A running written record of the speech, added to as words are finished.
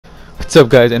What's up,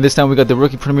 guys? And this time we got the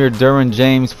rookie premier Derwin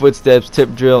James, footsteps,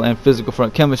 tip drill, and physical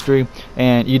front chemistry.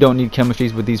 And you don't need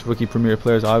chemistries with these rookie premier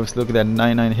players. Obviously, look at that: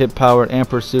 99 hip power and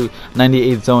pursuit,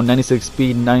 98 zone, 96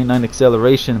 speed, 99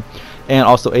 acceleration, and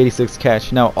also 86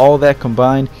 catch. Now all that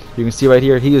combined, you can see right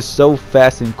here, he is so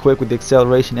fast and quick with the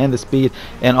acceleration and the speed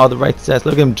and all the right stats.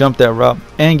 Look at him jump that route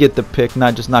and get the pick,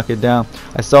 not just knock it down.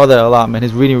 I saw that a lot, man.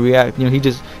 His reading react,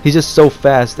 he's just so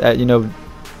fast at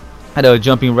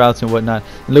jumping routes and whatnot.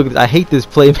 And look, I hate this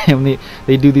play, man, when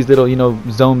they do these little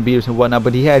zone beaters and whatnot,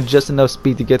 but he had just enough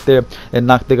speed to get there and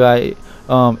knock the guy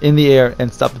in the air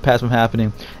and stop the pass from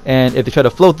happening. And if they try to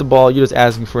float the ball, you're just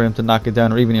asking for him to knock it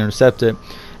down or even intercept it.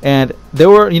 And there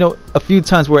were a few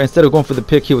times where instead of going for the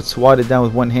pick, he would swat it down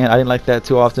with one hand. I didn't like that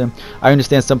too often. I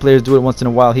understand some players do it once in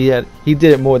a while. He did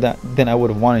it more than I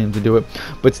would have wanted him to do it,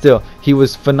 but still, he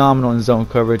was phenomenal in zone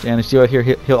coverage. And you see right here,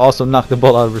 he'll also knock the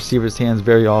ball out of receivers' hands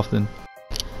very often.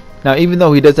 Now, even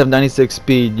though he does have 96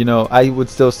 speed, I would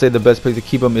still say the best place to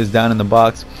keep him is down in the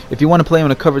box. If you want to play him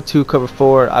in a cover 2, cover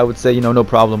 4, I would say, no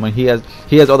problem. And he has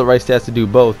all the right stats to do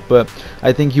both. But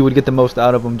I think you would get the most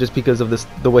out of him just because of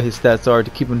the way his stats are,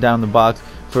 to keep him down in the box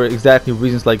for exactly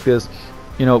reasons like this.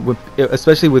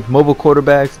 Especially with mobile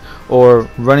quarterbacks or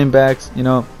running backs,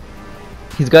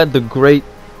 he's got the great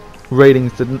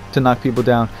ratings to knock people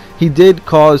down. He did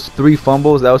cause 3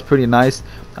 fumbles. That was pretty nice.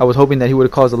 I was hoping that he would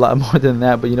have caused a lot more than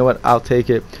that, but you know what, I'll take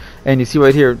it. And you see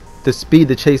right here the speed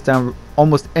to chase down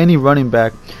almost any running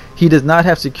back. He does not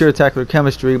have secure tackler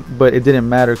chemistry, but it didn't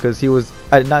matter because he was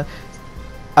I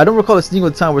don't recall a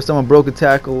single time where someone broke a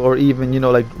tackle or even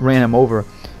ran him over.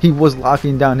 He was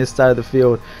locking down his side of the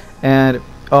field. And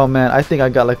oh man, I think I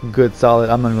got a good solid,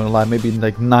 I'm not even gonna lie, maybe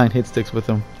 9 hit sticks with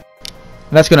him.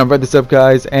 And that's gonna wrap this up,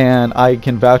 guys, and I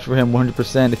can vouch for him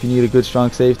 100%. If you need a good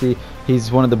strong safety, he's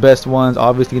one of the best ones.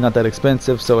 Obviously not that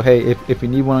expensive, so hey, if you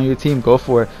need one on your team, go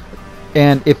for it.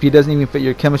 And if he doesn't even fit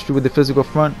your chemistry with the physical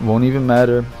front, won't even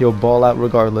matter. He'll ball out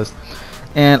regardless.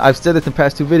 And I've said this in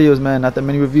past 2 videos, man, not that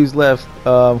many reviews left.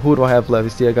 Who do I have left? You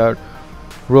see, I got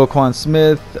Roquan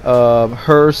Smith,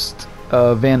 Hurst,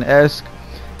 Van Esk,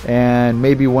 and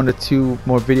maybe 1 to 2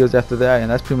 more videos after that, and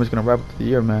that's pretty much gonna wrap up the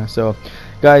year, man. So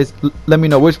guys, let me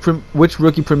know which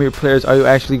rookie premier players are you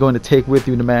actually going to take with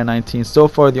you to Madden 19. So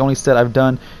far, the only set I've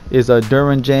done is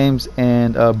Derwin James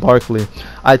and Barkley.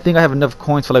 I think I have enough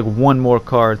coins for 1 more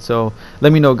card. So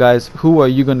let me know, guys, who are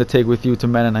you going to take with you to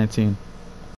Madden 19?